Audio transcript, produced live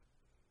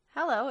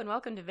Hello and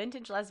welcome to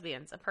Vintage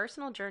Lesbians, a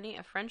personal journey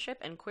of friendship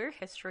and queer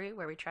history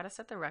where we try to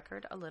set the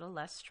record a little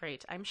less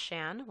straight. I'm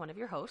Shan, one of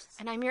your hosts.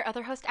 And I'm your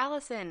other host,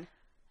 Allison.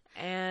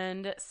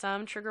 And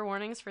some trigger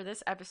warnings for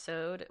this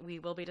episode. We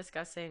will be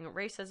discussing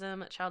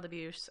racism, child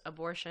abuse,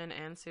 abortion,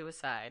 and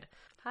suicide.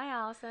 Hi,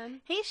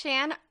 Allison. Hey,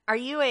 Shan. Are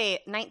you a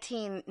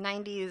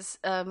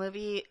 1990s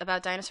movie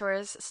about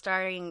dinosaurs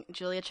starring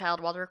Julia Child,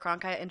 Walter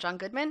Cronkite, and John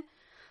Goodman?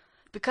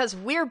 Because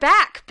we're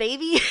back,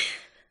 baby!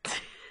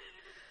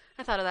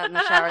 I thought of that in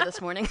the shower this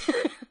morning.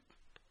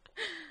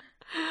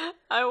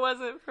 I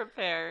wasn't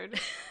prepared.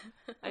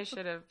 I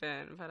should have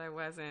been, but I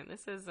wasn't.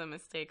 This is a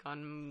mistake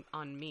on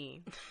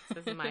me.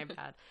 This is my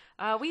bad.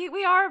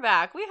 We are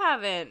back. We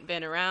haven't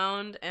been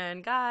around,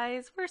 and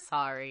guys, we're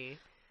sorry.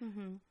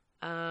 Mm-hmm.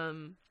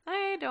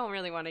 I don't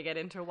really want to get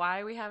into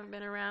why we haven't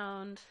been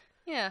around.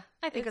 Yeah,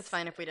 I think it's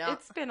fine if we don't.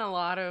 It's been a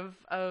lot of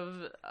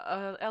a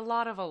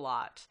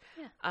lot.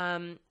 Yeah.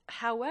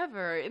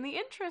 However, in the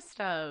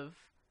interest of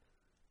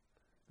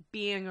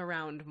being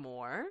around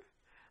more,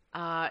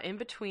 in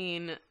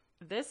between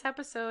this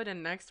episode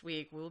and next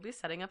week, we'll be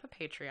setting up a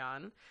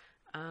Patreon.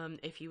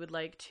 If you would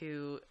like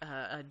to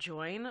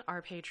join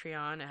our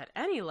Patreon at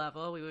any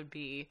level, we would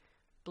be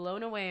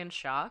blown away and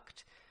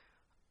shocked.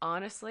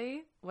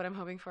 Honestly, what I'm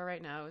hoping for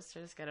right now is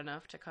to just get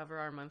enough to cover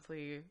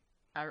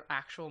our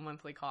actual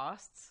monthly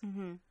costs.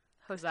 Mm-hmm.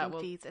 Hosting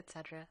fees,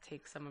 etc.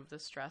 Take some of the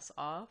stress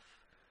off.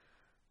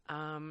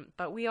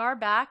 But we are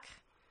back,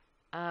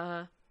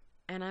 and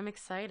I'm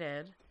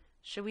excited.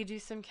 Should we do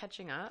some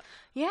catching up?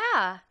 Yeah.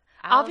 Allison.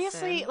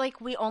 Obviously,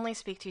 we only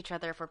speak to each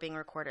other if we're being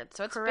recorded.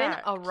 So it's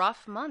Correct. been a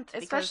rough month.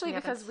 Especially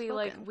because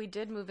we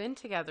did move in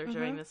together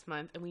during this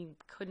month, and we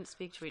couldn't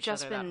speak to each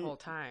other that whole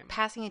time.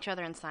 Passing each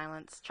other in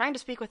silence. Trying to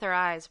speak with our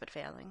eyes, but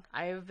failing.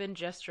 I've been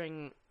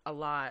gesturing a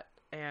lot,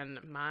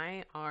 and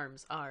my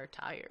arms are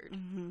tired.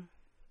 Mm-hmm.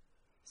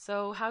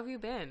 So how have you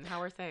been?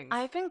 How are things?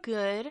 I've been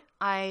good.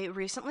 I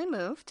recently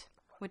moved,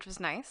 which was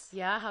nice.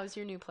 Yeah, how's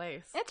your new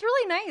place? It's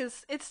really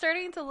nice. It's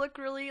starting to look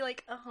really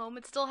like a home.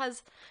 It still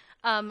has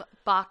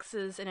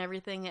boxes and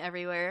everything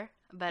everywhere,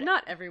 but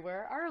not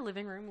everywhere. Our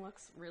living room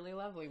looks really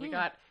lovely.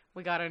 Yeah.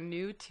 We got a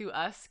new to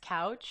us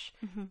couch.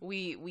 Mm-hmm.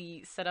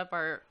 We set up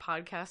our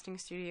podcasting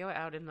studio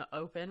out in the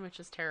open, which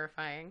is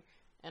terrifying,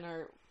 and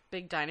our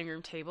big dining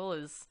room table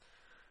is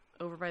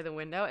over by the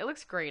window. It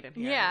looks great in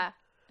here. Yeah,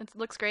 it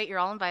looks great. You're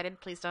all invited.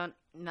 Please don't.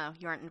 No,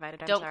 you aren't invited.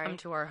 Don't sorry. come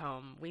to our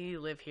home. We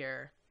live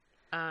here.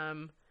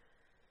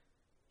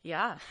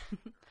 Yeah.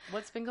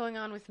 What's been going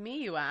on with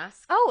me, you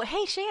ask? Oh,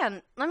 hey,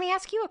 Shan. Let me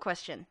ask you a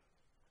question.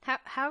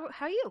 How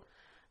are you?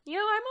 You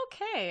know, I'm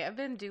okay. I've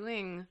been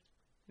doing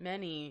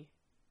many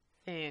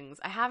things.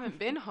 I haven't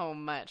been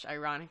home much,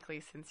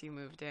 ironically, since you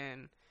moved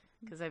in,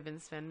 because I've been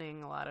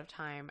spending a lot of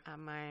time at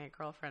my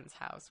girlfriend's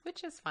house,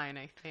 which is fine,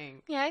 I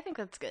think. Yeah, I think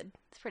that's good.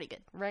 It's pretty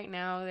good. Right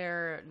now,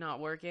 they're not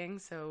working,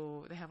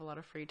 so they have a lot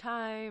of free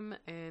time,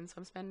 and so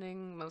I'm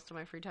spending most of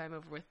my free time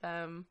over with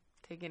them,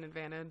 taking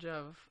advantage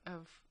of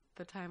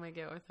the time I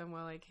get with them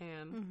while I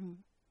can. Mm-hmm.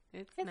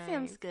 It nice.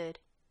 Sounds good.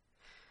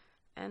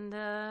 And,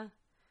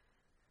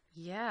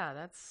 yeah,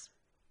 that's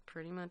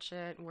pretty much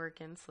it.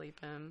 Working,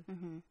 sleeping.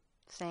 Mm-hmm.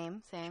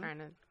 Same. Trying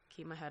to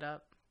keep my head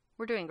up.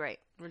 We're doing great.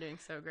 We're doing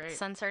so great.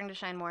 Sun's starting to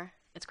shine more.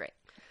 It's great.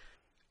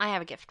 I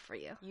have a gift for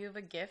you. You have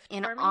a gift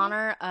in for me?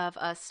 honor of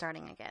us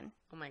starting again.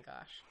 Oh my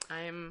gosh.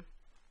 I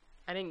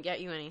didn't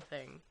get you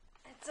anything.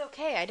 It's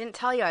okay. I didn't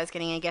tell you I was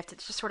getting a gift. It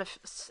just sort of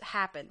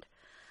happened.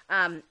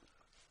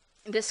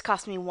 This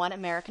cost me $1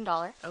 American.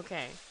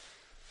 Okay.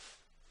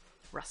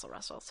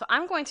 Russell. So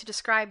I'm going to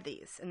describe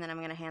these, and then I'm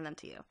going to hand them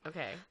to you.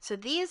 Okay. So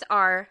these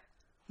are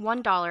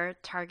 $1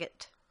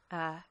 Target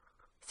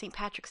St.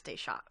 Patrick's Day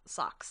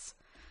socks.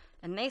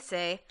 And they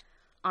say,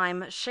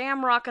 I'm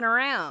shamrocking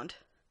around.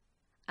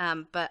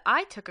 But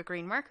I took a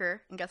green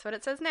marker, and guess what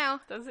it says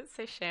now? Does it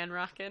say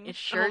Shanrockin'? It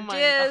sure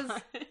does.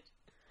 God.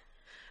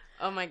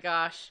 Oh my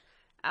gosh.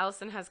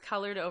 Allison has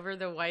colored over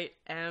the white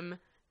M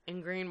in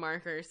green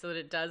marker so that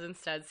it does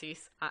instead see...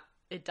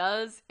 it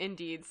does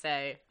indeed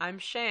say, I'm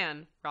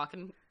Shan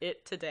rocking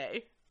it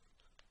today.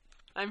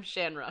 I'm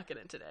Shan rocking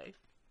it today.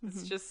 Mm-hmm.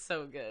 It's just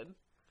so good.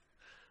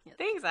 Yes.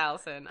 Thanks,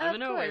 Allison. I'm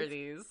going to wear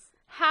these.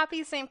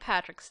 Happy St.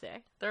 Patrick's Day.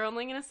 They're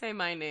only going to say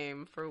my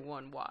name for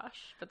one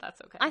wash, but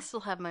that's okay. I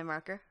still have my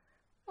marker.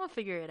 We'll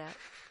figure it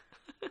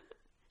out.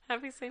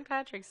 Happy St.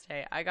 Patrick's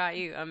Day. I got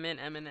you a mint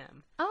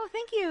M&M. Oh,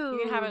 thank you. You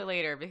can have it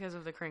later because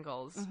of the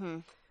crinkles. Mm-hmm.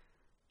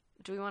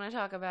 Do we want to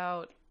talk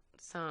about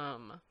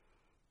some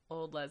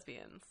old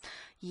lesbians?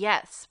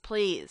 Yes,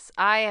 please.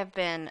 I have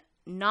been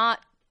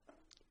not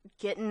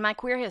getting my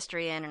queer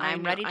history in, and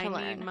I'm ready to learn.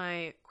 I need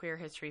my queer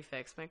history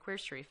fix.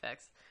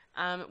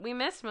 We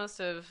missed most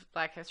of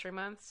Black History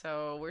Month,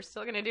 so we're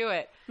still going to do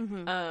it.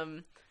 Mm-hmm.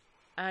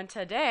 And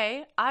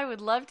today, I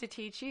would love to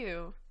teach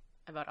you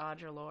about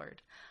Audre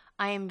Lorde.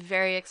 I am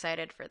very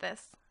excited for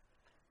this.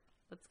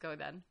 Let's go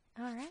then.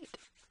 All right.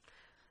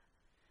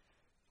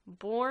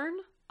 Born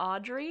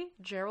Audre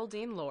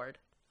Geraldine Lorde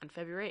on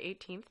February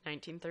 18th,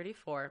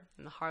 1934,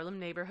 in the Harlem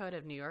neighborhood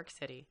of New York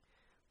City.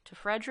 to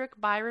Frederick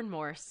Byron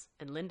Morse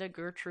and Linda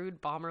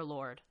Gertrude Balmer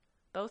Lorde,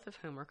 both of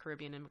whom were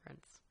Caribbean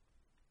immigrants.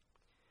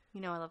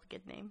 You know I love a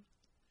good name.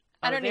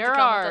 Oh, I don't need to there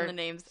comment are on the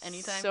names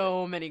anytime.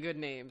 so many good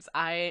names.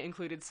 I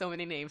included so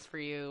many names for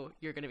you.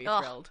 You're going to be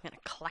thrilled. I'm going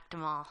to collect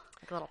them all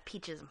like little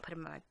peaches and put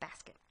them in my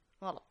basket.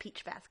 A little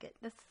peach basket.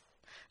 This is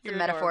You're a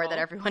metaphor adorable. that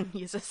everyone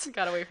uses.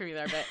 Got away from you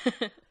there a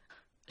bit.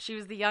 She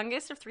was the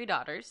youngest of 3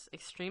 daughters,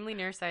 extremely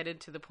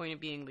nearsighted to the point of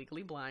being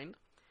legally blind.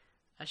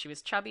 She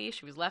was chubby,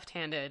 she was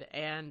left-handed,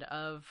 and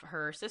of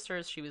her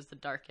sisters, she was the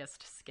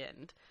darkest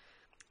skinned.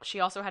 She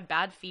also had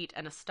bad feet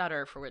and a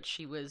stutter for which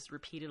she was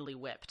repeatedly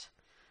whipped.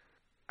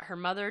 Her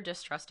mother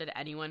distrusted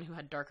anyone who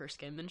had darker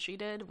skin than she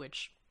did,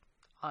 which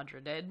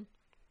Audre did.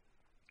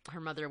 Her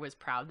mother was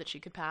proud that she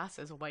could pass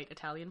as a white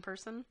Italian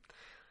person.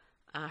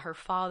 Her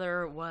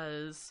father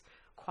was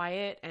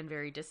quiet and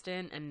very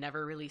distant and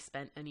never really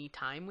spent any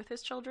time with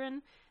his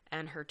children,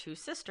 and her 2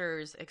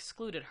 sisters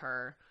excluded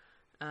her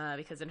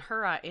because in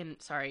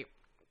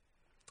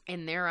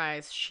their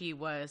eyes, she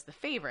was the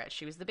favorite.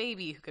 She was the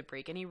baby who could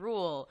break any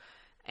rule.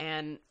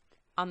 And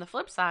on the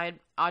flip side,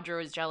 Audre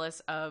was jealous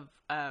of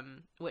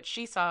what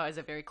she saw as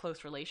a very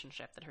close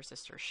relationship that her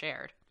sisters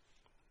shared.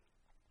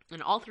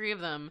 And all 3 of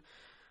them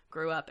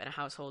grew up in a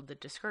household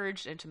that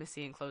discouraged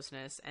intimacy and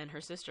closeness, and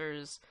her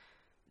sisters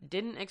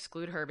didn't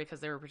exclude her because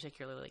they were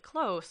particularly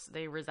close.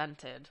 They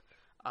resented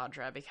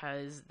Audre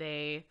because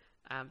they,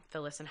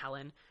 Phyllis and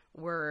Helen,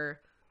 were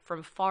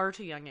from far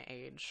too young an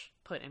age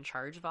put in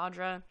charge of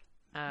Audre.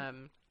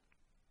 And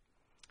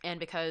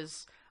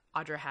because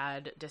Audre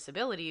had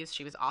disabilities,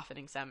 she was often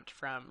exempt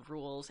from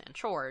rules and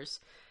chores.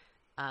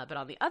 But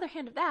on the other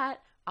hand of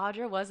that,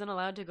 Audre wasn't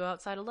allowed to go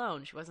outside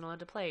alone. She wasn't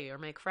allowed to play or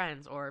make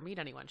friends or meet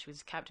anyone. She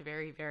was kept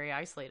very, very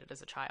isolated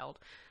as a child.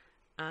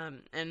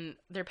 And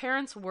their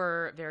parents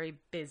were very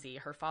busy.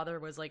 Her father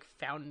was like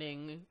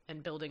founding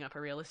and building up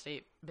a real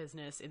estate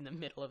business in the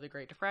middle of the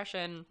Great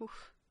Depression.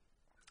 Oof.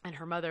 And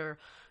her mother,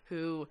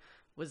 who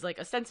was like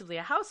ostensibly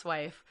a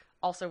housewife,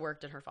 also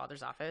worked in her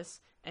father's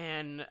office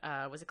and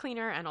was a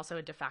cleaner and also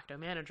a de facto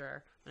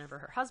manager whenever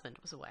her husband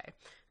was away.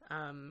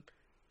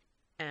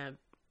 And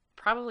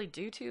probably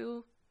due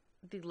to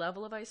the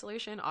level of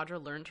isolation,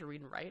 Audre learned to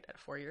read and write at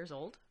 4 years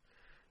old.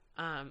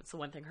 It's the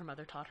one thing her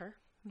mother taught her,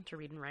 to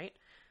read and write.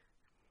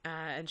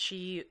 And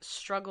she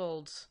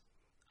struggled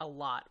a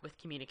lot with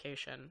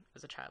communication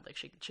as a child. Like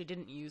she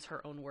didn't use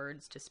her own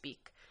words to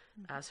speak.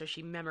 So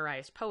she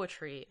memorized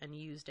poetry and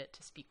used it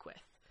to speak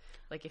with.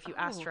 Like if you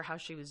asked her how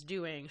she was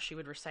doing, she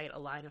would recite a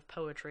line of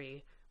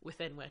poetry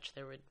within which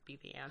there would be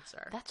the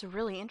answer. That's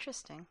really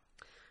interesting.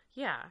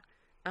 Yeah.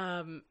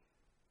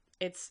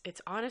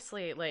 It's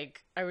honestly,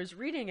 like, I was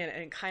reading it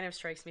and it kind of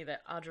strikes me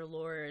that Audre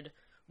Lorde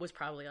was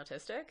probably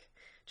autistic,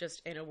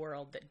 just in a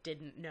world that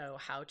didn't know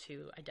how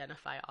to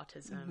identify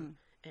autism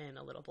in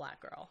a little black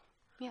girl.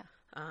 Yeah.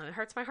 It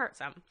hurts my heart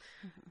some.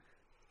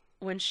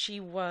 When she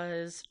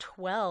was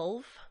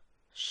 12,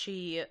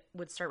 she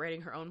would start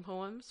writing her own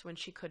poems when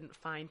she couldn't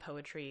find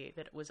poetry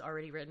that was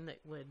already written that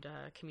would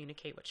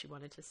communicate what she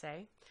wanted to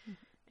say.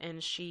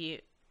 And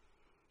she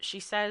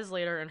says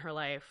later in her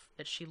life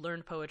that she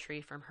learned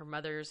poetry from her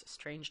mother's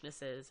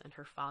strangenesses and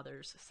her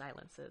father's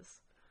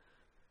silences,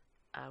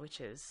 which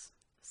is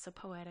so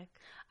poetic.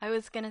 I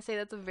was going to say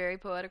that's a very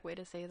poetic way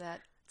to say that.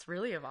 It's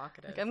really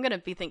evocative. Like, I'm going to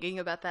be thinking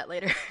about that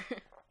later.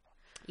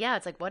 Yeah,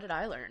 it's like, what did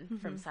I learn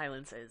from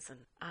silences?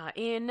 And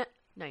in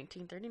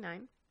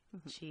 1939,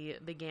 she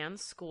began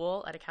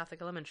school at a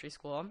Catholic elementary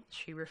school.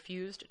 She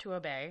refused to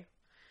obey.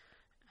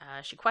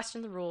 She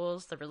questioned the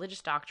rules, the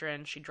religious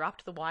doctrine. She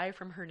dropped the Y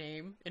from her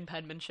name in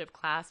penmanship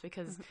class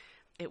because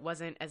it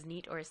wasn't as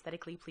neat or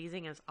aesthetically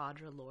pleasing as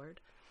Audre Lorde.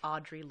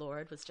 Audre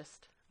Lorde was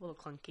just a little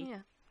clunky. Yeah.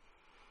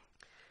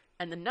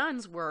 And the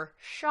nuns were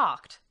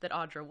shocked that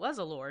Audre was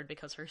a lord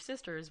because her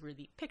sisters were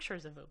the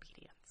pictures of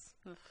obedience.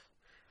 Oof.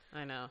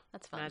 I know.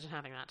 That's fun. Imagine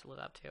having that to live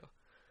up to.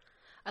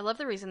 I love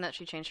the reason that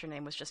she changed her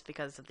name was just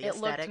because of the It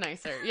aesthetic. looked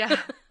nicer. Yeah.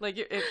 Like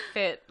it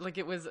fit. Like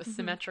it was a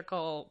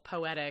symmetrical,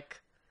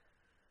 poetic.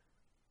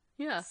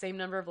 Yeah. Same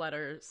number of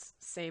letters,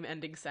 same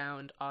ending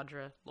sound.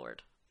 Audre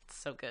Lorde. It's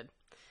so good.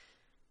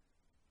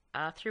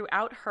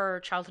 Throughout her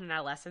childhood and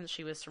adolescence,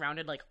 she was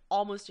surrounded like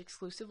almost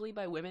exclusively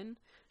by women.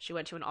 She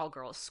went to an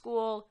all-girls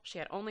school. She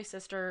had only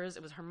sisters.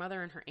 It was her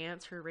mother and her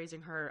aunts who were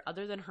raising her.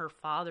 Other than her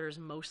father's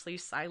mostly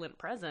silent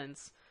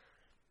presence,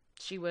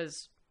 she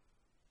was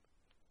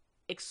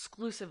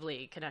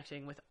exclusively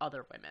connecting with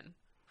other women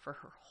for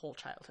her whole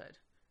childhood.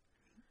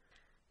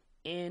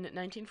 In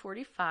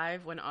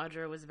 1945, when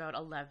Audre was about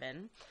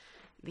 11,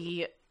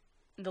 the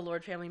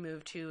Lorde family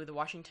moved to the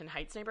Washington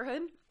Heights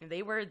neighborhood.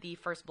 They were the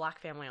first black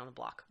family on the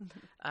block.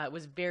 It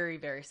was very,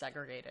 very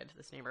segregated,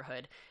 this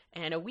neighborhood.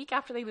 And a week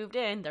after they moved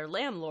in, their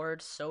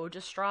landlord, so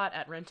distraught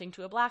at renting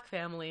to a black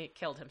family,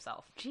 killed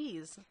himself.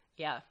 Jeez.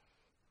 Yeah.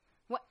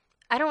 What?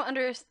 I don't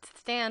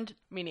understand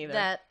Me neither.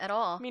 that at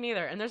all. Me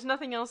neither. And there's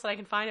nothing else that I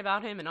can find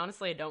about him, and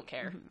honestly, I don't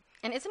care.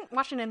 And isn't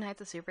Washington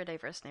Heights a super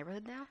diverse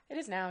neighborhood now? It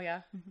is now,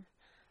 yeah.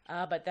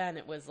 But then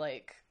it was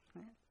like,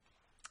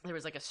 there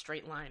was like a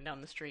straight line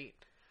down the street.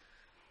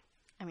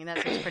 I mean,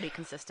 that seems pretty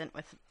consistent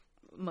with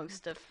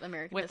most of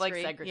American with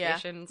history. like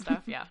segregation and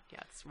stuff. Yeah,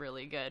 it's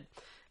really good.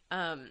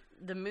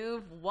 The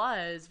move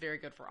was very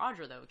good for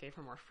Audre, though. It gave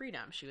her more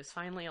freedom. She was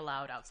finally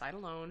allowed outside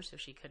alone, so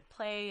she could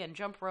play and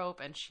jump rope,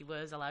 and she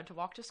was allowed to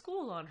walk to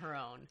school on her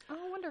own.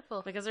 Oh,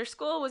 wonderful. Because her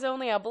school was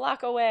only a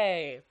block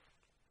away.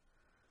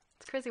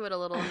 It's crazy what a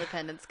little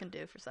independence can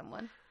do for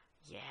someone.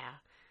 Yeah.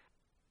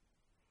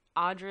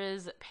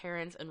 Audre's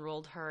parents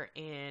enrolled her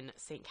in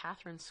St.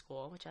 Catherine's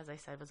School, which, as I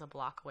said, was a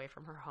block away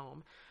from her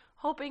home,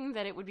 hoping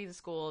that it would be the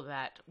school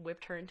that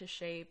whipped her into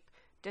shape,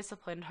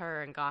 disciplined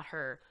her, and got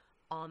her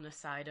on the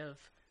side of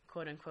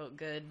quote-unquote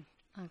good.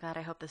 Oh, God,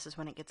 I hope this is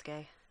when it gets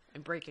gay.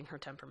 And breaking her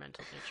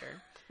temperamental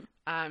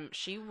nature.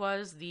 She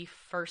was the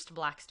first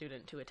black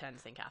student to attend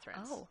St.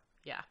 Catherine's. Oh.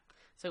 Yeah.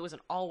 So it was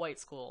an all-white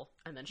school,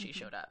 and then she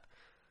showed up.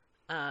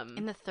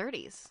 In the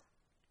 30s.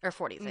 Or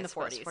 40s, in I the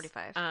suppose, 40s.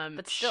 45.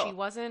 But still. She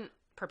wasn't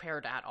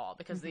prepared at all,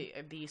 because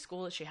the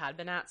school that she had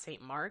been at,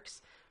 St.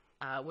 Mark's,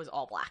 was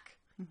all black.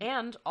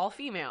 And all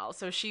female.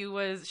 So she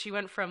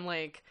went from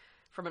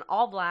an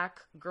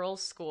all-black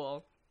girls'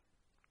 school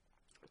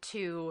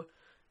to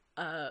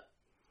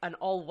an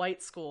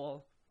all-white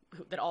school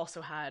that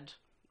also had,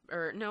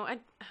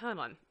 hold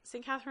on,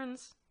 St.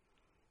 Catherine's,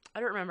 I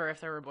don't remember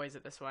if there were boys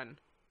at this one.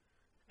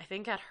 I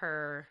think at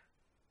her,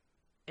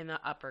 in the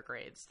upper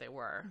grades, they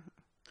were.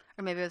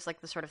 Or maybe it was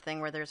like the sort of thing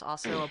where there's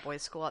also a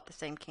boys' school at the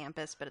same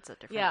campus, but it's a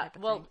different type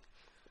of thing.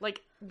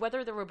 Like,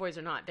 whether there were boys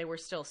or not, they were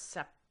still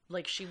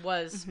it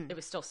was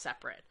still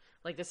separate.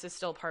 Like, this is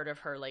still part of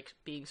her, like,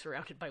 being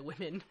surrounded by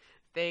women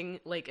thing.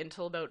 Like,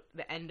 until about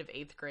the end of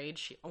 8th grade,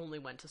 she only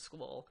went to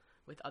school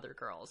with other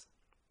girls.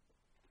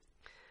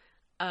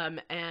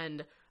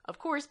 And, of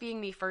course,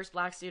 being the first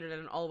black student in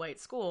an all-white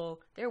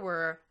school, there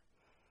were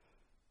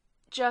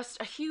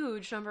just a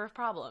huge number of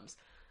problems.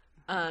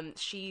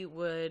 She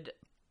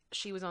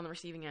was on the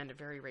receiving end of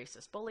very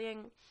racist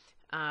bullying.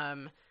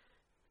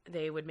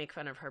 They would make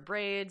fun of her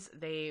braids.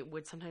 They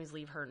would sometimes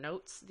leave her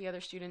notes, the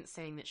other students,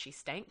 saying that she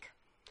stank.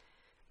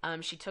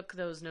 She took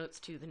those notes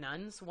to the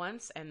nuns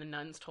once, and the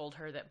nuns told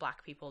her that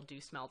black people do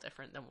smell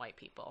different than white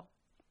people.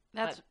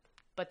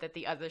 But that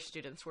the other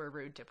students were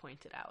rude to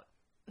point it out.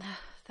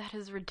 That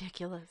is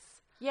ridiculous.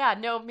 Yeah,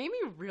 no, it made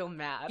me real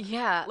mad.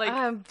 Yeah, like,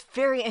 I'm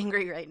very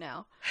angry right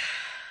now.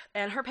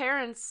 And her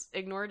parents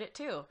ignored it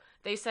too.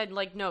 They said,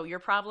 like, no, your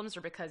problems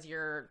are because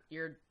you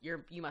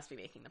must be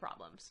making the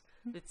problems.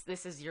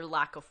 This is your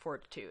lack of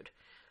fortitude.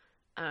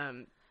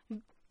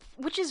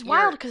 Which is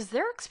wild, because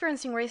they're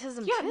experiencing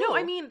racism too. Yeah, no,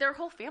 I mean, their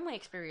whole family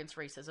experienced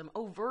racism,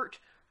 overt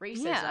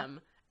racism,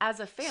 as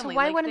a family. So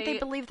why wouldn't they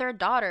believe their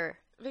daughter?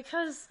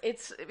 Because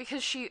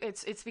because she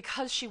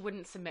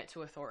wouldn't submit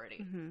to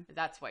authority.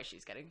 That's why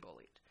she's getting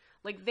bullied.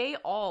 Like, they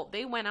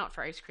went out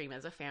for ice cream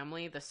as a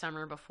family the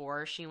summer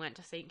before she went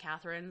to St.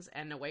 Catherine's,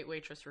 and a white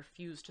waitress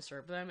refused to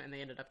serve them, and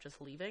they ended up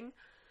just leaving.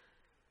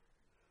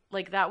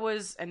 Like, that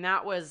was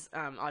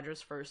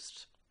Audre's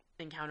first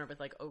encounter with,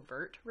 like,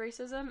 overt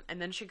racism,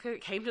 and then she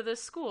came to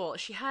this school.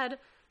 She had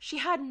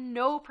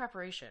no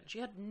preparation. She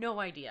had no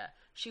idea.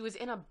 She was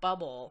in a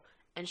bubble,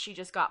 and she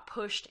just got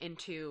pushed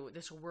into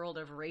this world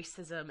of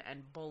racism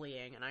and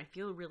bullying, and I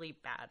feel really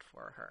bad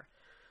for her.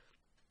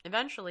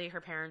 Eventually,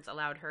 her parents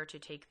allowed her to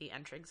take the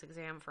entrance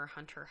exam for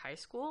Hunter High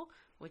School,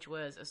 which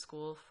was a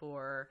school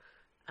for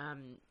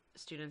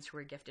students who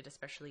were gifted,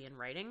 especially in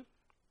writing.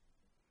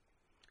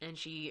 And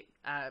she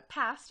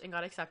passed and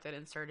got accepted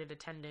and started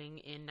attending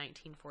in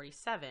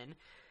 1947.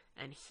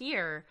 And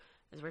here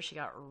is where she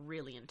got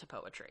really into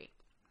poetry.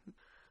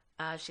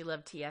 She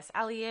loved T.S.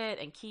 Eliot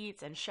and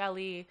Keats and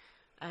Shelley,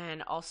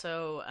 and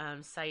also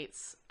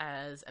cites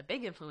as a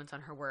big influence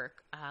on her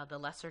work the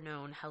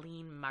lesser-known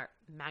Helene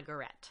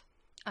Margaret.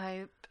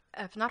 I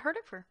have not heard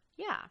of her.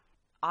 Yeah.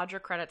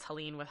 Audre credits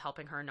Helene with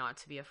helping her not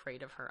to be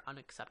afraid of her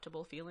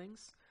unacceptable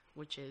feelings,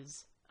 which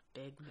is a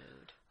big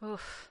mood.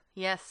 Oof.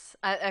 Yes.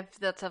 That's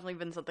definitely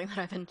been something that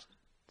I've been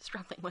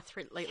struggling with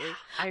lately. Yeah,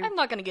 I'm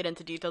not going to get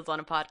into details on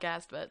a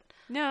podcast, but...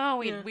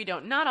 No, we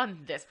don't. Not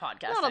on this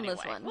podcast, Not on anyway.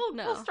 this one,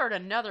 We'll start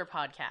another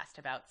podcast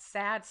about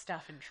sad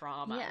stuff and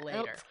trauma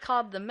later. It's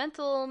called the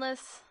Mental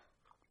Illness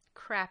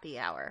Crappy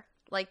Hour.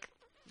 Like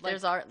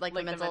there's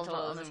the mental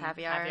illness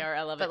happy hour.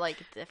 I love it. But, like,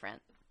 different.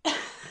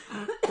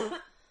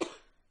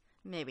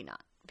 Maybe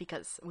not,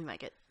 because we might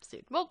get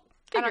sued. Well,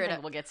 I don't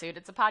think we'll get sued.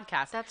 It's a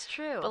podcast. That's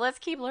true. But let's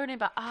keep learning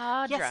about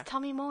Audre. Yes, tell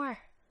me more.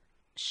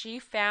 She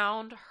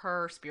found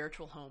her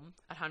spiritual home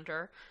at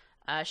Hunter.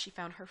 She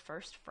found her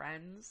first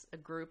friends, a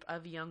group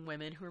of young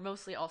women who were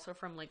mostly also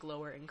from, like,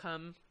 lower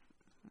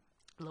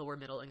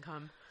middle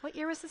income. What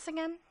year was this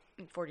again?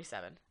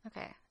 47.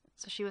 Okay.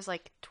 So she was,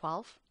 like,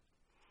 12?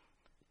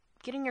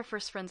 Getting your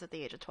first friends at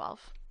the age of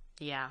 12.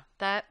 Yeah.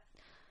 That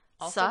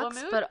also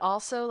sucks, but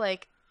also,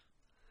 like,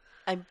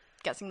 I'm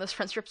guessing those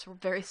friendships were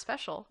very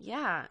special.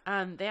 Yeah.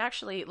 They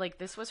actually, like,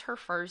 this was her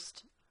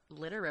first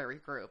literary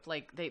group.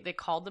 Like, they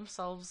called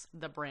themselves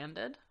the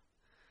Branded.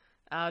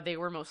 They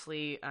were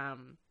mostly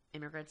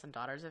immigrants and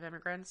daughters of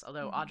immigrants,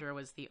 although Audre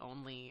was the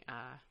only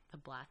the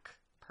black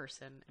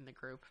person in the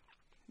group.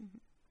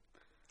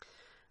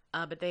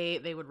 But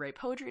they would write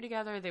poetry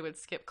together. They would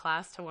skip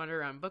class to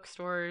wander around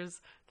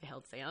bookstores. They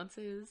held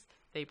seances.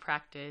 They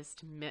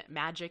practiced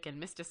magic and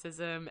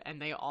mysticism,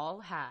 and they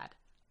all had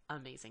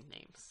amazing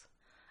names.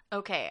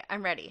 Okay,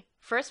 I'm ready.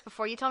 First,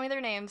 before you tell me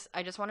their names,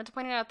 I just wanted to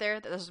point it out there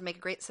that this would make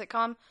a great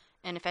sitcom.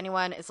 And if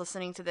anyone is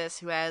listening to this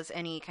who has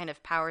any kind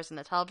of powers in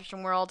the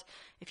television world,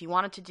 if you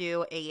wanted to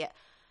do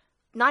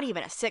not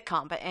even a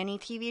sitcom, but any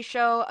TV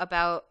show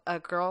about a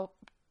girl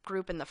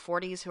group in the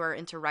 40s who are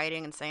into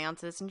writing and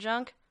seances and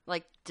junk,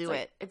 like, do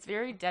it. It's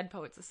very Dead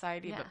Poet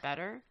Society, but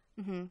better.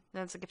 Mm-hmm.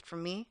 That's a gift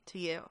from me to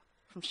you.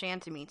 From Shan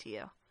to me to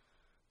you.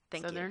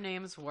 Thank you. So their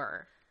names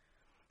were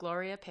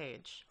Gloria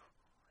Page,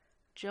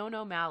 Joan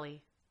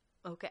O'Malley.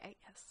 Okay,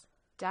 yes.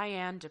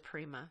 Diane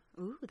DePrima.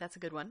 Ooh, that's a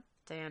good one.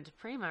 Diane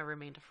DePrima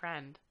remained a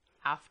friend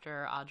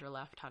after Audre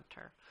left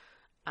Hunter.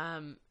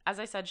 As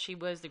I said, she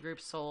was the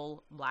group's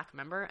sole black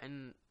member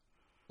and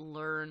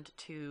learned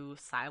to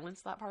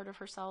silence that part of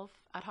herself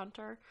at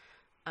Hunter.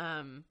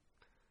 None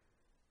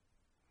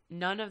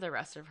of the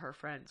rest of her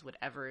friends would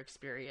ever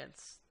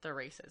experience the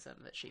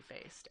racism that she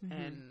faced. Mm-hmm.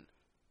 And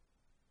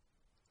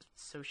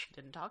so she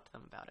didn't talk to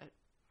them about it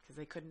because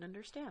they couldn't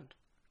understand.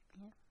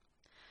 Yeah.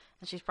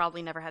 And she's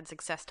probably never had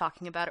success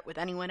talking about it with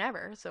anyone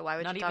ever. So why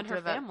would she talk to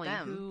about them? Not even her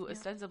family, who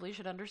ostensibly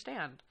should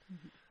understand.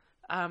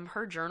 Mm-hmm.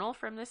 Her journal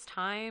from this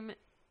time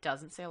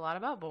doesn't say a lot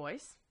about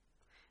boys.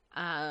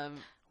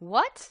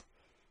 What?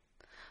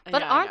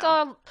 But aren't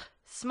all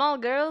small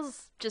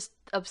girls just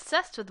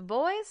obsessed with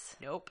boys?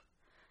 Nope.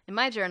 In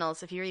my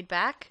journals, if you read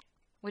back,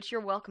 which you're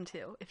welcome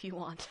to if you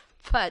want,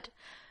 but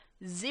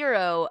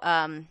 0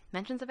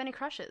 mentions of any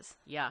crushes.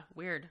 Yeah,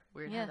 weird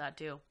how that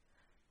do.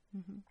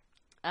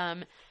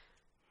 Mm-hmm.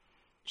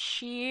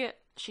 She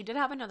did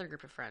have another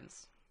group of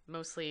friends,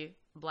 mostly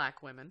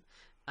black women,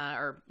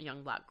 or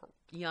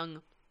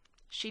young.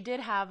 She did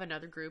have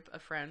another group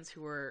of friends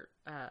who were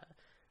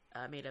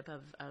made up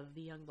of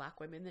the young black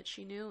women that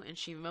she knew, and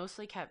she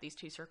mostly kept these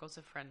two circles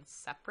of friends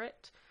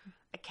separate.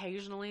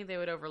 Occasionally, they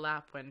would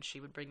overlap when she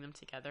would bring them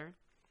together.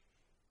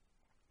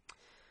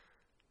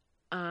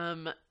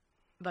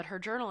 But her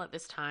journal at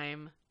this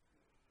time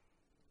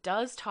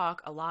does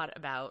talk a lot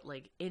about,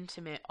 like,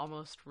 intimate,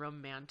 almost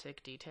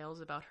romantic details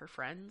about her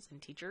friends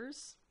and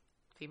teachers,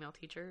 female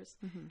teachers.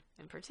 Mm-hmm.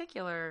 In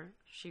particular,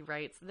 she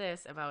writes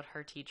this about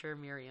her teacher,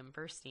 Miriam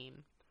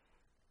Burstein.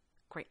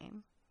 Great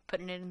name.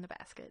 Putting it in the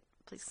basket.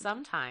 Please.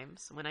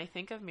 Sometimes, when I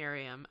think of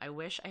Miriam, I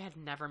wish I had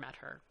never met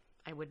her.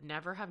 I would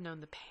never have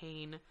known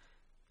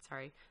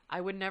I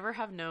would never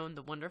have known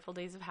the wonderful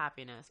days of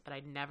happiness, but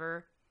I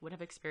never would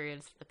have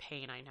experienced the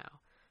pain I know.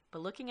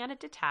 But looking at it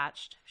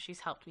detached, she's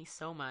helped me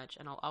so much,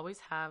 and I'll always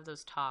have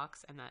those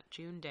talks and that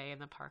June day in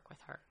the park with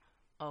her.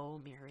 Oh,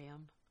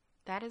 Miriam.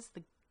 That is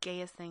the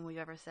gayest thing we've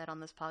ever said on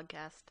this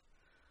podcast.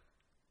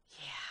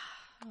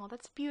 Yeah. Oh,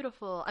 that's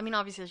beautiful. I mean,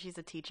 obviously she's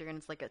a teacher and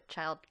it's like a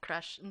child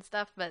crush and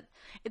stuff, but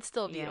it's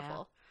still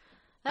beautiful.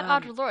 Yeah.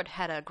 That Audre Lorde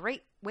had a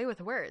great way with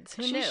words.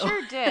 Who knew? She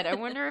sure did. I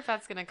wonder if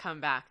that's going to come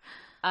back.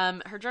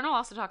 Her journal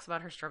also talks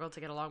about her struggle to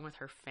get along with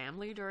her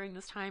family during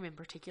this time, in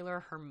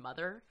particular her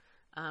mother,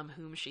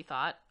 whom she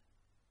thought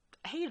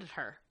hated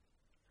her.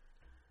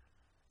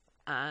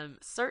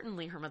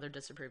 Certainly her mother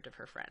disapproved of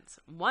her friends.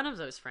 One of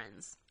those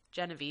friends,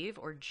 Genevieve,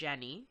 or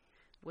Jenny,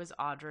 was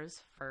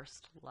Audre's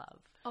first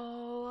love.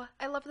 Oh,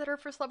 I love that her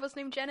first love was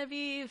named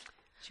Genevieve.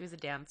 She was a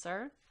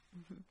dancer,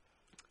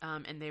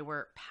 and they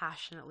were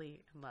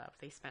passionately in love.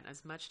 They spent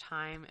as much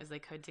time as they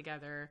could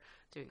together,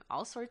 doing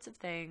all sorts of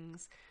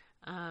things.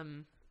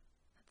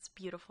 That's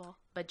beautiful.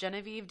 But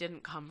Genevieve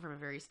didn't come from a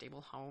very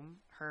stable home.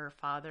 Her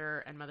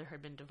father and mother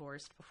had been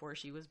divorced before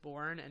she was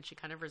born, and she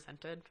kind of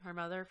resented her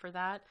mother for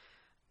that.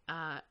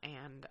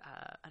 And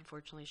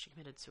unfortunately, she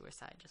committed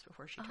suicide just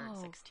before she turned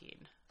 16.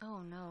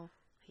 Oh, no.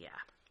 Yeah.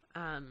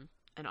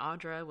 And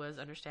Audre was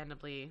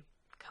understandably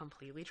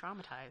completely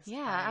traumatized.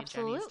 Yeah, by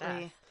absolutely.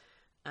 Jenny's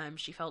death.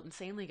 She felt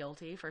insanely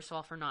guilty, first of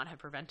all, for not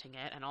preventing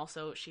it, and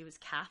also she was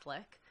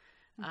Catholic,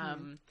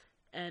 and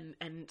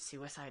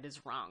suicide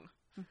is wrong.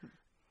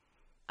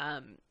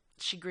 Mm-hmm.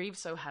 She grieved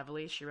so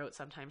heavily, she wrote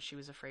sometimes she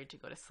was afraid to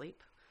go to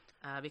sleep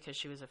because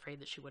she was afraid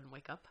that she wouldn't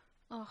wake up.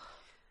 Oh.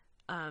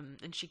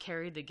 And she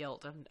carried the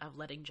guilt of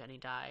letting Jenny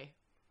die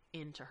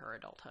into her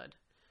adulthood.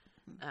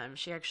 Mm-hmm.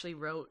 She actually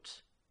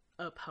wrote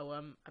a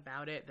poem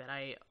about it that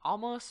I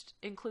almost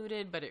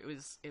included, but it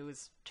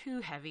was too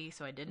heavy,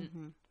 so I didn't.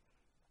 Mm-hmm.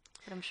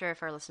 But I'm sure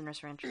if our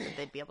listeners are interested,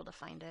 they'd be able to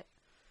find it.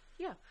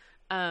 Yeah.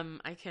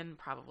 I can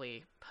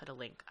probably put a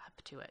link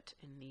up to it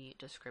in the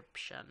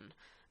description.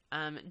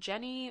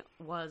 Jenny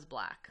was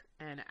black,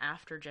 and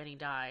after Jenny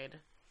died,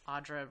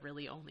 Audre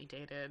really only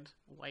dated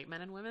white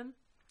men and women.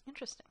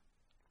 Interesting.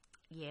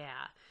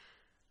 Yeah.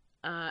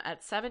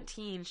 At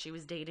 17, she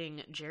was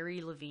dating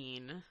Jerry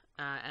Levine,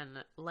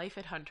 and life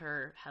at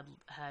Hunter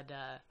had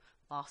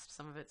lost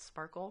some of its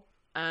sparkle.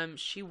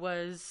 She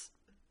was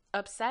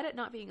upset at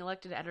not being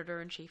elected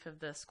editor-in-chief of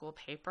the school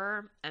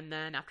paper, and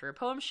then after a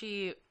poem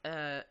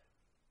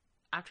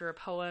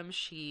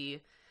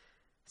she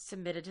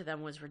submitted to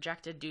them was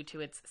rejected due to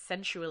its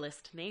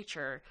sensualist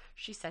nature,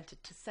 she sent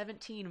it to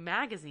 17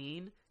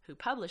 magazine who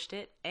published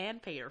it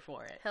and paid her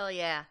for it. Hell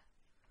yeah.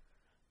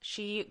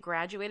 She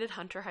graduated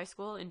Hunter High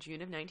School in June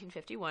of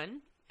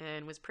 1951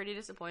 and was pretty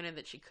disappointed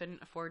that she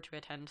couldn't afford to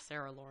attend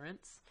Sarah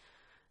Lawrence.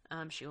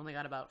 She only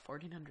got about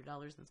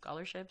 $1,400 in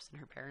scholarships, and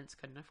her parents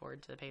couldn't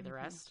afford to pay the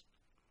rest.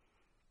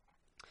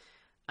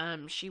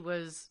 She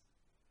was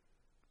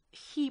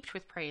heaped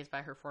with praise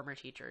by her former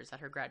teachers at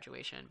her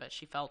graduation, but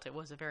she felt it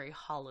was a very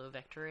hollow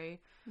victory.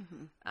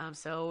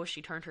 So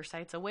she turned her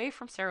sights away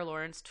from Sarah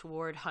Lawrence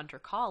toward Hunter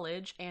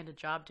College and a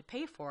job to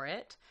pay for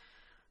it,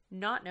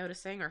 not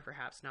noticing or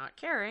perhaps not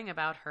caring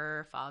about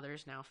her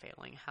father's now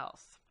failing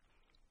health.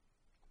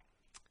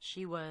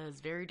 She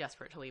was very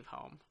desperate to leave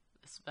home.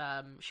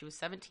 She was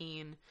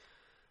 17.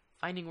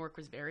 Finding work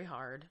was very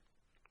hard.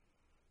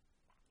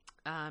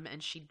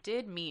 And she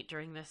did meet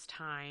during this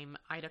time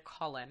Ida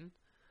Cullen,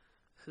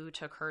 who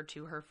took her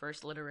to her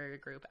first literary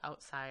group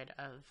outside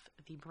of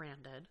the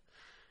Branded,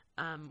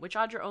 which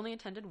Audre only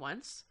attended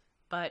once,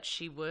 but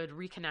she would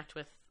reconnect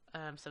with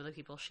some of the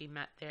people she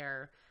met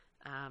there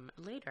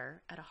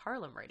later at a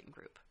Harlem writing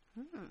group.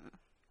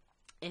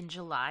 In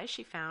July,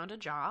 she found a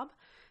job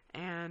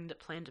and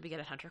planned to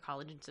begin at Hunter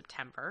College in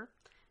September,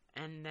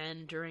 and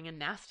then during a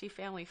nasty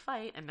family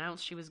fight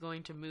announced she was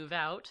going to move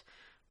out,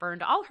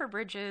 burned all her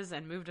bridges,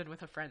 and moved in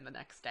with a friend the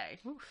next day.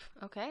 Oof,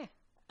 okay.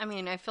 I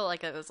mean, I feel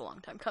like it was a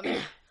long time coming.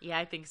 Yeah,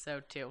 I think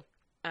so too.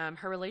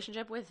 Her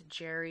relationship with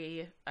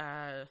Jerry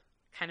kind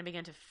of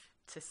began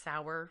to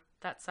sour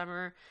that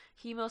summer.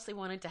 He mostly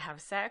wanted to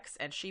have sex,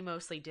 and she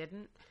mostly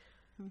didn't.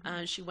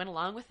 She went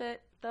along with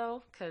it,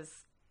 though,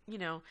 because,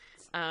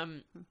 and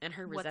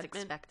her resentment... What's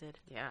expected.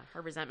 Yeah,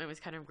 her resentment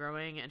was kind of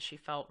growing, and she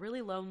felt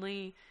really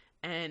lonely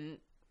and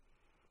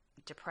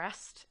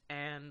depressed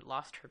and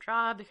lost her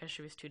job because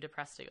she was too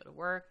depressed to go to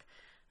work.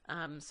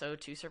 So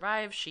to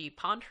survive, she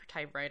pawned her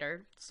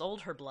typewriter,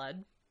 sold her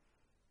blood,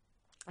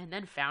 and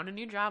then found a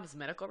new job as a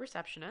medical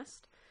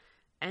receptionist,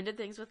 ended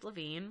things with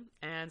Levine,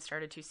 and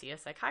started to see a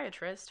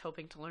psychiatrist,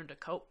 hoping to learn to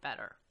cope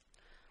better.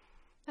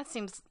 That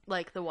seems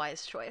like the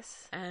wise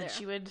choice. And there.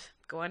 she would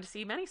go on to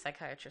see many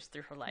psychiatrists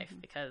through her life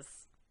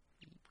because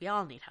we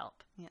all need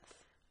help. Yes.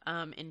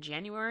 In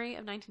January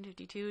of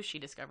 1952, she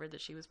discovered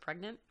that she was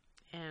pregnant,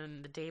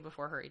 and the day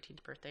before her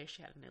 18th birthday,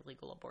 she had an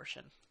illegal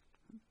abortion.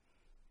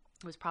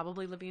 It was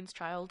probably Levine's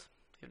child.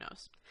 Who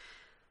knows?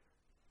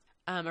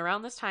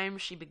 Around this time,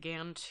 she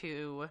began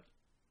to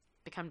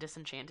become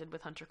disenchanted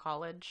with Hunter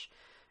College.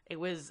 It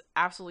was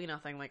absolutely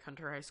nothing like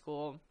Hunter High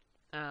School,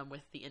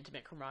 with the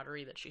intimate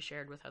camaraderie that she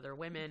shared with other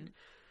women.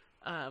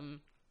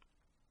 And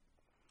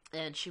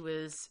she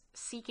was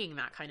seeking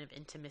that kind of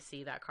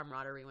intimacy, that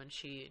camaraderie, when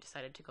she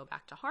decided to go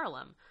back to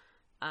Harlem.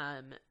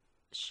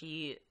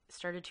 She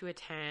started to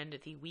attend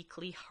the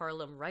weekly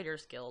Harlem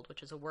Writers Guild,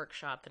 which is a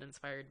workshop that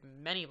inspired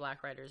many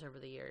Black writers over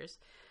the years.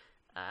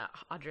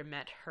 Audre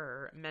met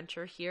her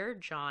mentor here,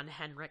 John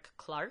Henrik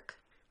Clark.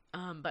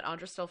 But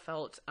Audre still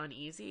felt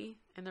uneasy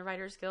in the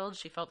Writers Guild.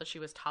 She felt that she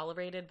was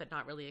tolerated, but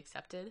not really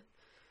accepted.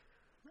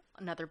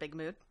 Another big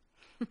mood.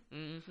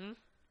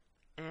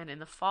 And in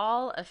the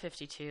fall of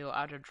 52,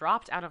 Audre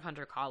dropped out of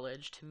Hunter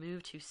College to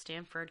move to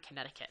Stamford,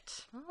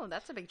 Connecticut. Oh,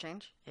 that's a big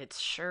change. It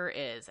sure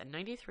is. And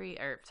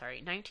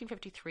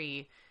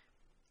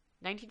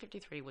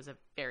 1953 was a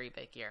very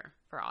big year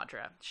for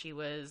Audre. She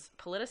was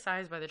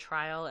politicized by the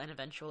trial and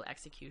eventual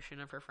execution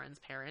of her friend's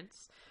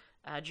parents.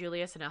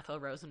 Julius and Ethel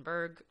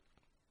Rosenberg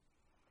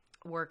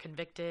were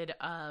convicted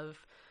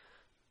of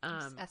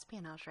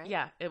espionage, right?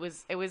 Yeah, it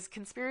was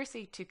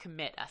conspiracy to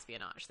commit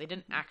espionage. They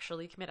didn't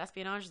actually commit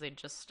espionage. They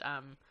just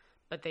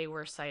but they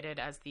were cited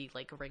as the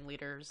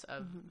ringleaders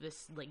of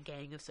this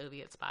gang of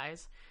Soviet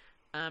spies.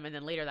 And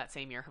then later that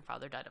same year, her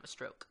father died of a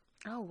stroke.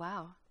 Oh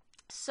wow!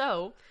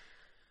 So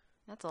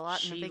that's a lot.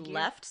 She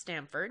left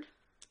Stanford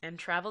and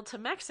traveled to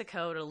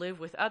Mexico to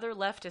live with other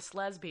leftist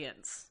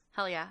lesbians.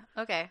 Hell yeah!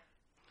 Okay.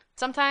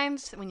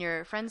 Sometimes when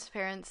your friend's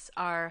parents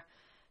are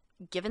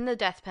given the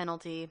death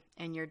penalty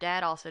and your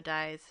dad also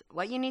dies,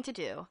 what you need to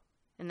do,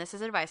 and this is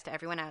advice to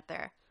everyone out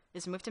there,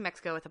 is move to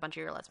Mexico with a bunch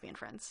of your lesbian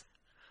friends.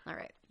 All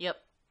right. Yep.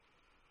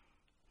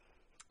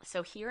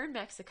 So here in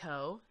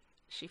Mexico,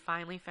 she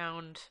finally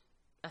found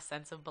a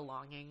sense of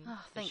belonging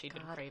that she'd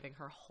been craving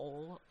her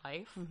whole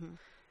life.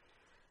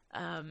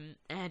 And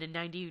in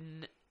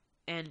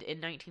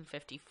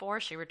 1954,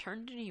 she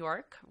returned to New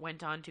York,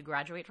 went on to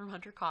graduate from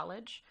Hunter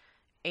College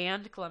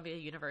and Columbia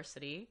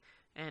University,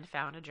 and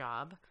found a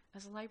job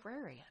as a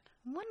librarian.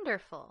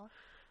 Wonderful.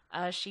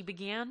 She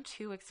began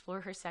to explore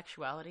her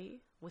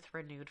sexuality with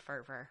renewed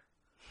fervor.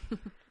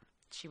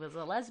 She was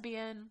a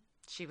lesbian.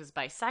 She was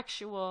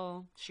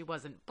bisexual. She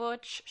wasn't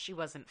butch. She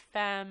wasn't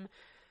femme.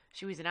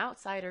 She was an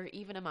outsider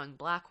even among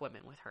Black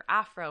women, with her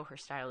afro, her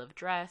style of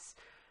dress.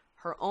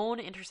 Her own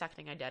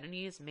intersecting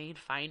identities made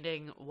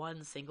finding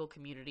one single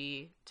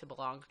community to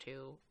belong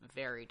to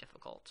very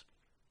difficult.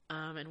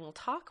 And we'll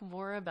talk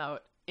more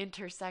about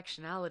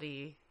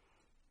intersectionality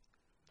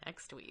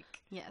next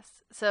week.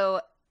 Yes.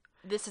 So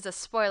this is a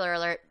spoiler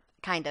alert,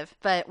 kind of,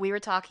 but we were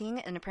talking,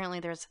 and apparently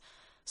there's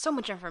so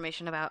much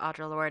information about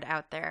Audre Lorde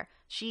out there.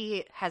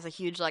 she has a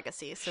huge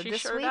legacy. So She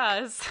this sure week,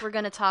 does. we're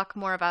going to talk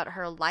more about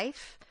her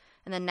life.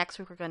 And then next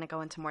week, we're going to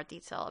go into more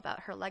detail about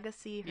her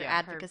legacy, her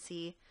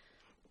advocacy,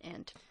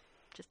 and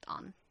just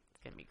on.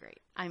 It's going to be great.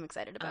 I'm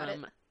excited about it.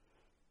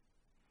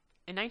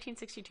 In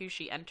 1962,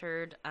 she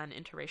entered an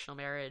interracial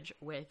marriage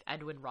with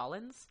Edwin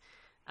Rollins,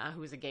 who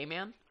was a gay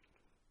man.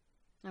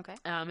 Okay.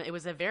 It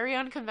was a very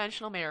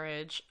unconventional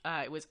marriage.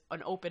 It was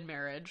an open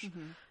marriage.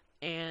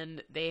 Mm-hmm.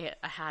 And they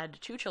had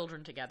 2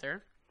 children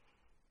together.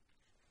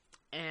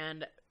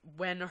 And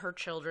when her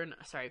children...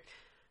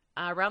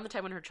 around the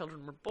time when her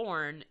children were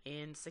born,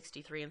 in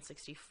 63 and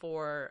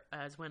 64,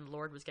 is when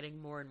Lorde was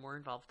getting more and more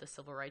involved with the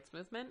civil rights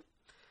movement.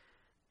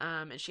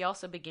 And she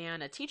also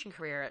began a teaching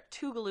career at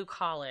Tougaloo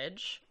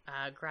College,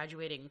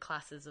 graduating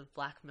classes of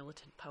black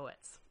militant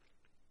poets.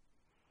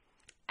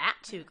 At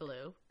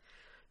Tougaloo,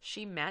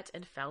 she met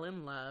and fell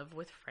in love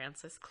with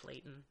Frances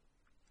Clayton.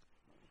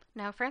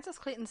 Now, Frances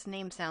Clayton's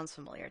name sounds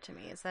familiar to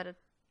me. Is that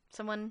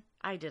someone?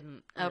 I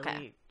didn't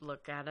really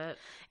look at it.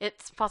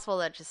 It's possible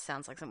that it just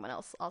sounds like someone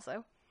else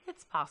also.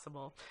 It's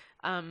possible.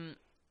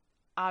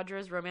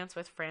 Audre's romance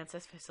with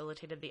Frances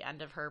facilitated the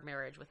end of her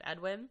marriage with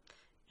Edwin,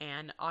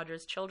 and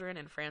Audre's children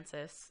and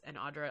Frances and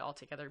Audre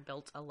altogether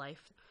built a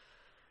life.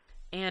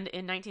 And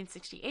in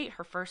 1968,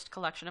 her first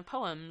collection of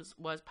poems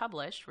was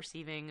published,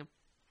 receiving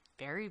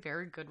very,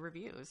 very good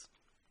reviews.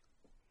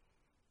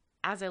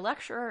 As a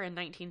lecturer in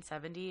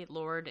 1970,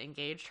 Lorde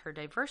engaged her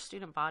diverse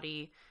student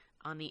body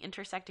on the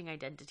intersecting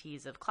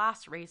identities of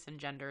class, race, and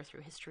gender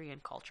through history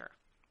and culture.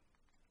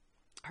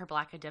 Her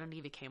black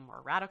identity became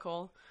more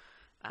radical.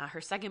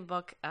 Her second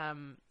book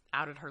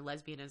outed her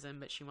lesbianism,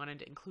 but she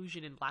wanted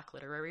inclusion in black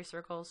literary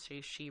circles,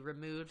 so she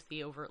removed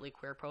the overtly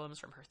queer poems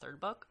from her third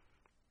book,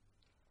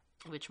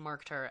 which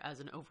marked her as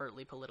an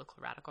overtly political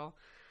radical.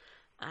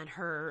 And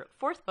her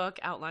fourth book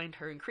outlined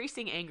her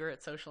increasing anger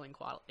at social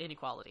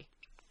inequality.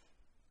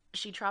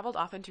 She traveled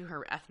often to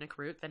her ethnic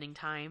root, spending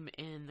time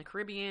in the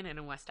Caribbean and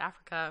in West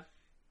Africa,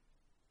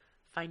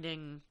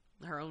 finding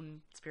her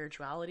own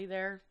spirituality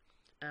there,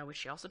 which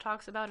she also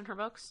talks about in her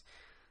books.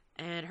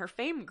 And her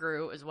fame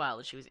grew as well,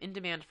 as she was in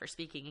demand for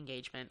speaking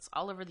engagements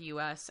all over the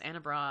U.S. and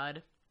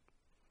abroad,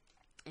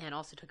 and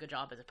also took a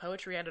job as a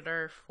poetry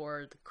editor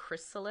for the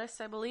Chrysalis,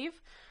 I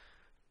believe.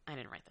 I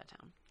didn't write that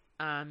down.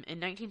 In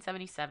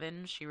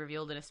 1977, she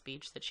revealed in a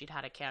speech that she'd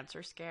had a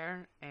cancer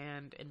scare,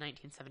 and in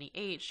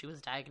 1978, she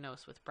was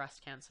diagnosed with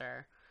breast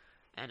cancer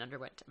and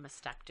underwent a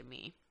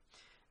mastectomy.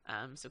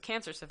 So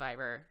cancer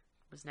survivor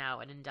was now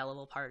an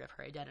indelible part of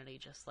her identity,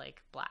 just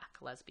like black,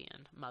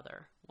 lesbian,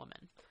 mother,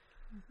 woman.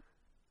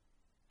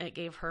 Mm-hmm. It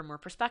gave her more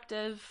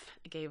perspective.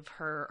 It gave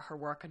her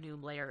work a new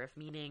layer of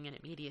meaning and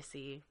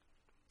immediacy,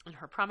 and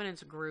her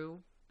prominence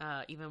grew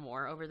even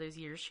more over those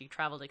years. She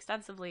traveled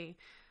extensively,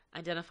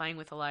 identifying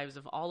with the lives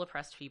of all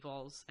oppressed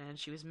peoples, and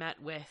she was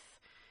met with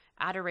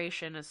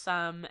adoration as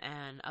some,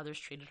 and others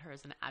treated her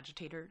as an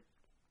agitator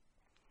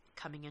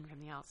coming in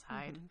from the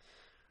outside.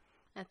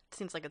 Mm-hmm. It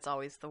seems like it's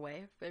always the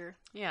way. You're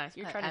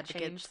trying to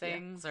change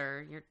things,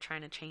 or you're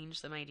trying to change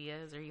some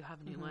ideas, or you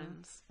have new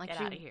ones. Like,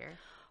 get out of here.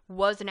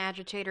 Was an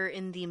agitator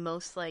in the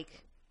most,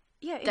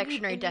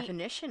 dictionary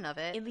definition of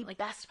it. In the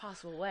best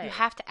possible way. You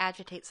have to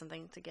agitate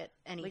something to get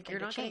anything to change.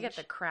 You're not going to get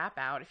the crap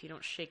out if you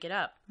don't shake it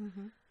up.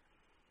 Mm-hmm.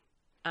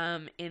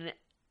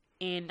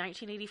 In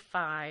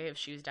 1985,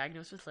 she was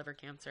diagnosed with liver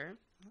cancer.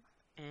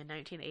 In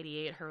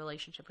 1988, her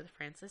relationship with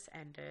Frances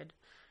ended.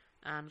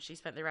 She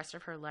spent the rest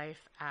of her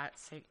life at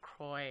St.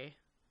 Croix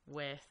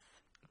with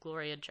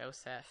Gloria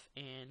Joseph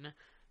in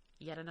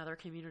yet another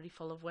community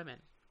full of women.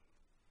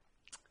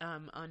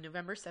 On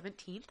November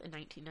 17th, in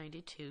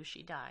 1992,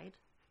 she died.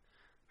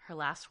 Her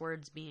last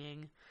words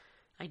being,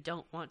 "I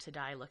don't want to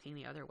die looking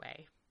the other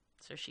way."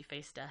 So she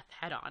faced death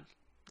head on,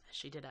 as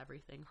she did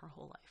everything her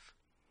whole life.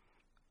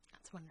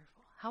 That's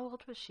wonderful. How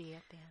old was she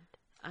at the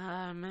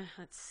end?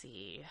 Let's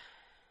see.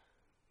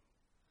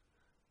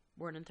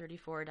 Born in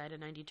 34, died in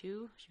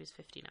 92. She was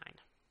 59.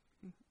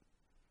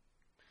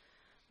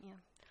 Mm-hmm. Yeah.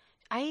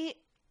 I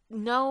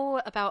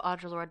know about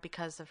Audre Lorde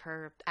because of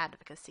her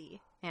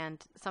advocacy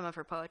and some of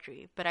her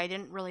poetry, but I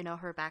didn't really know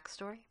her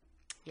backstory.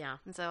 Yeah.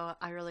 And so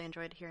I really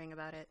enjoyed hearing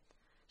about it.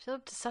 She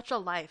lived such a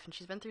life, and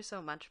she's been through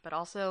so much, but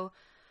also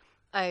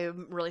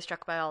I'm really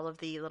struck by all of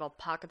the little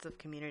pockets of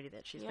community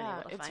that she's been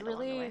able to find along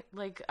the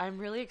way. I'm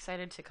really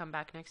excited to come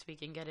back next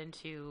week and get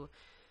into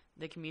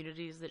the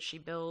communities that she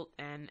built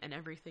and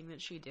everything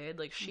that she did.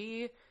 Like,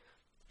 she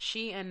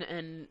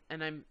and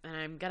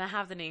I'm gonna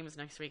have the names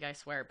next week, I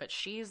swear, but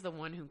she's the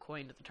one who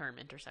coined the term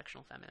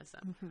intersectional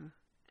feminism. Mm-hmm.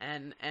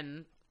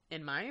 And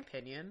in my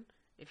opinion,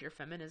 if your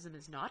feminism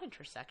is not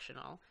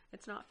intersectional,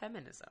 it's not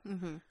feminism.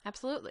 Mm-hmm.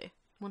 Absolutely.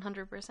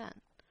 100%.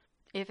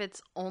 If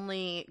it's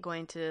only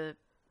going to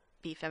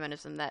be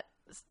feminism that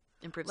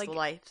improves the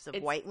lives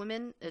of white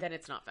women, then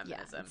it's not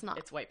feminism. Yeah, it's not.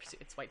 It's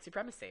white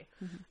supremacy.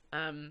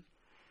 Mm-hmm.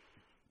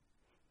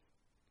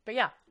 But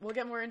yeah, we'll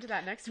get more into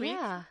that next week.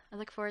 Yeah, I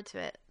look forward to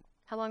it.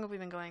 How long have we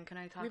been going? Can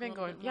I talk? We've been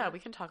going. Yeah, we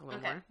can talk a little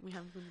more. We've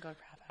been going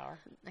for half an hour.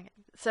 Okay.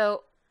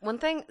 So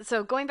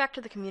going back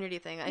to the community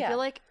thing, I feel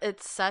like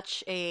it's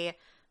such a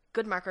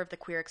good marker of the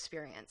queer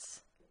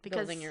experience. Because,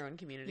 building your own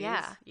communities.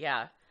 Yeah.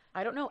 Yeah.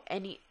 I don't know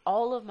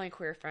all of my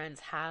queer friends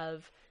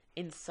have,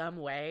 in some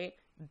way,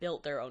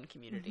 built their own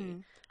community. Mm-hmm.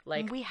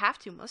 Like, we have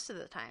to most of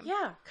the time.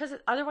 yeah, because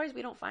otherwise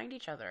we don't find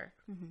each other.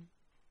 Mm-hmm.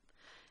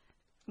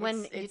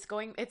 It's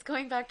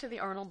going back to the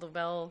Arnold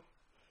Lavelle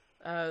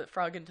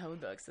Frog and Toad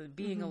books,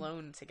 being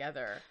alone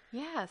together.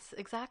 Yes,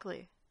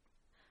 exactly.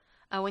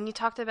 When you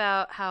talked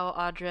about how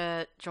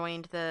Audre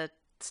joined the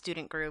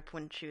student group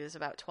when she was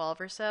about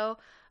 12 or so,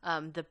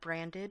 the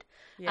Branded,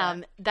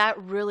 that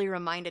really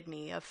reminded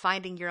me of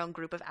finding your own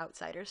group of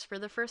outsiders for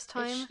the first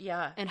time.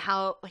 And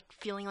how, like,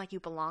 feeling like you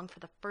belong for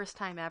the first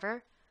time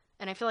ever.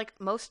 And I feel like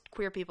most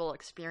queer people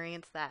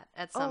experience that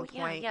at some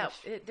point. Yeah.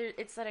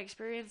 It's that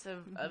experience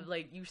of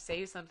like, you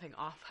say something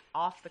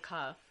off the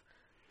cuff,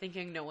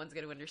 thinking no one's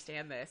going to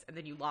understand this, and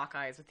then you lock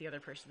eyes with the other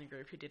person in the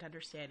group who did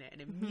understand it, and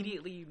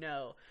immediately you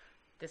know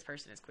this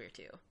person is queer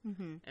too,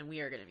 and we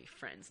are going to be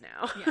friends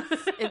now.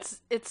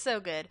 Yes, it's so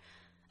good.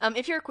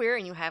 If you're queer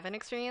and you haven't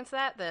experienced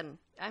that, then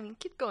I mean,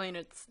 keep going.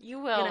 It's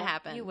gonna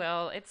happen. You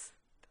will.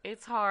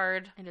 It's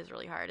hard. It is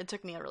really hard. It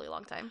took me a really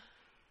long time.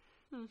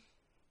 And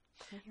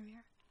here we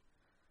are.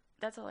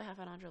 That's all I have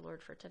on Audre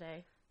Lorde for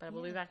today. But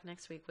we'll be back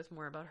next week with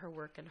more about her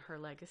work and her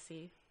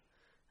legacy.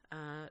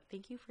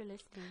 Thank you for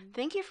listening.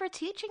 Thank you for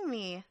teaching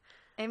me.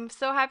 I'm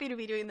so happy to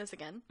be doing this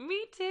again.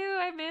 Me too.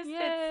 I missed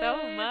it so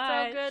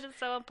much. It's so good. It's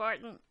so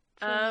important.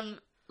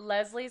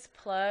 Leslie's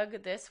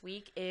plug this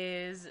week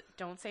is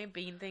don't say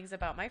mean things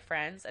about my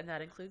friends, and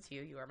that includes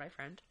you. You are my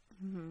friend.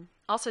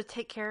 Also,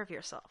 take care of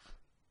yourself.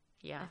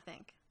 Yeah. I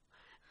think.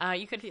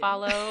 You can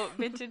follow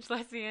Vintage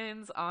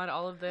Lesbians on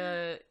all of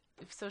the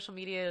social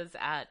medias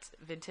at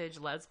Vintage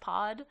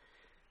Lespod.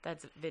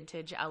 That's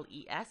Vintage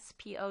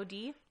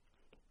LESPOD.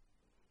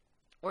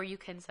 Or you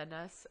can send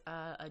us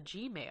a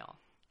Gmail.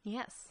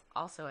 Yes.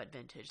 Also at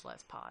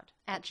vintagelespod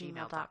at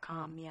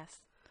gmail.com.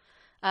 Yes.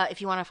 If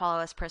you want to follow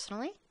us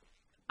personally,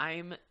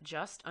 I'm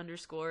just_A_Shan_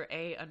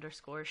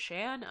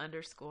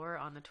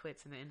 on the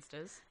twits and the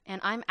instas.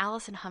 And I'm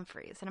Allison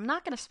Humphreys. And I'm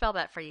not going to spell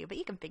that for you, but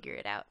you can figure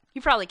it out.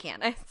 You probably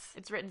can.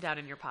 It's written down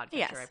in your podcast,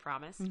 yes. I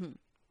promise.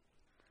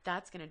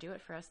 That's going to do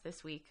it for us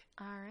this week.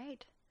 All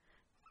right.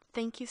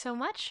 Thank you so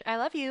much. I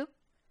love you.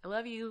 I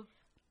love you.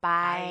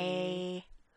 Bye. Bye.